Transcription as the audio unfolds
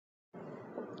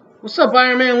What's up,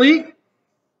 Iron Man League?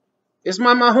 It's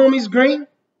my homies Green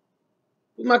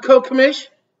with my co-commish,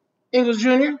 Ingles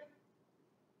Jr.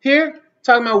 Here,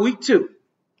 talking about week 2.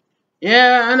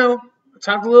 Yeah, I know. I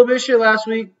talked a little bit of shit last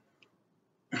week.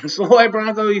 So White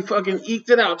Bronco, you fucking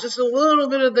eked it out just a little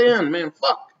bit at the end, man.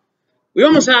 Fuck. We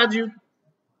almost had you.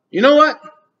 You know what?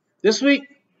 This week,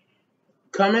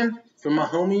 coming from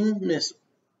Mahoming missile.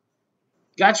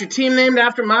 Got your team named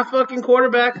after my fucking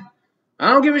quarterback.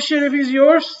 I don't give a shit if he's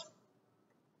yours.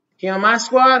 He on my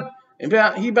squad, and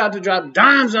he about to drop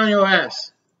dimes on your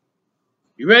ass.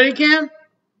 You ready, Cam?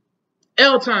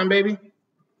 L time, baby.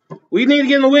 We need to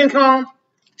get in the win column.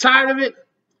 Tired of it.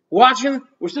 We're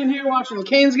sitting here watching the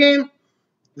Canes game.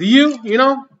 The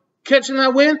U, catching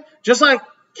that win. Just like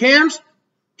Cam's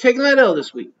taking that L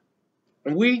this week.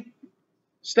 And we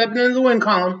stepping into the win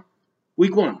column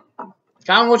week 1.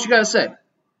 Colin, what you got to say?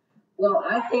 Well,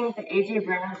 I think that A.J.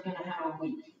 Brown is going to have a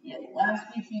week. Yeah, last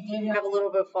week he did have a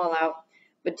little bit of fallout,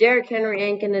 but Derrick Henry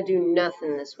ain't going to do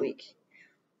nothing this week.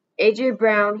 A.J.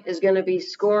 Brown is going to be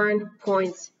scoring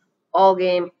points all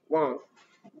game long.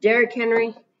 Derrick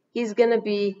Henry, he's going to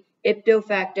be ipso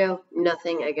facto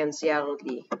nothing against Seattle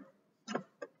D.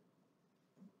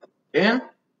 Yeah,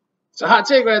 it's a hot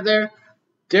take right there.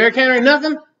 Derrick Henry,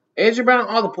 nothing. A.J. Brown,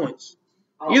 all the points.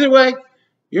 Either way,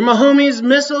 you're my homie's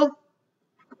missile.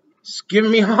 Just giving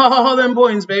me all them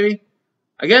points, baby.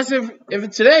 I guess if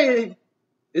it's today,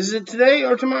 is it today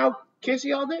or tomorrow?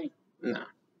 Casey all day? Nah.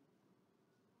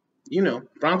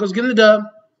 Broncos getting the dub.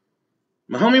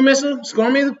 My homie missile,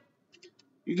 scoring me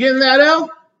you getting that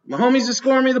L? My homies are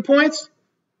scoring me the points.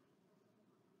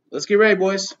 Let's get ready,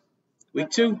 boys. Week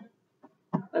 2.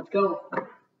 Let's go.